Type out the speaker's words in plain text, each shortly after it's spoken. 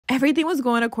Everything was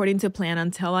going according to plan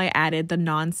until I added the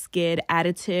non-skid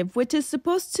additive, which is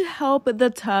supposed to help the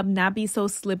tub not be so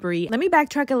slippery. Let me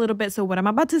backtrack a little bit so what I'm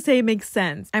about to say makes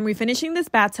sense. I'm refinishing this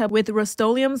bathtub with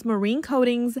Rustoleum's Marine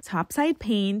Coatings topside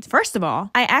paint. First of all,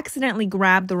 I accidentally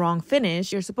grabbed the wrong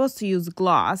finish. You're supposed to use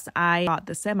gloss. I bought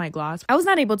the semi-gloss. I was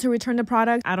not able to return the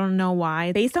product. I don't know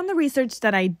why. Based on the research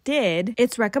that I did,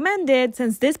 it's recommended,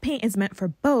 since this paint is meant for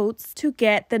boats, to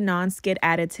get the non-skid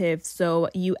additive. So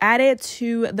you add it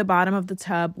to the bottom of the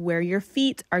tub where your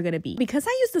feet are going to be. Because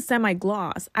I used the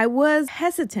semi-gloss, I was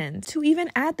hesitant to even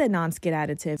add the non-skid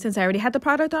additive. Since I already had the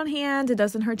product on hand, it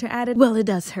doesn't hurt to add it. Well, it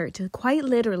does hurt. Quite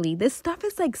literally, this stuff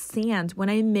is like sand. When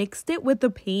I mixed it with the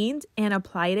paint and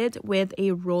applied it with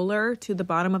a roller to the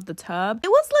bottom of the tub, it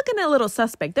was looking a little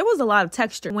suspect. There was a lot of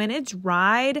texture. When it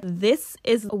dried, this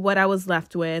is what I was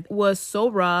left with. It was so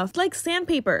rough, like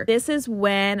sandpaper. This is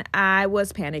when I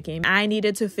was panicking. I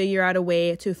needed to figure out a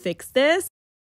way to fix this.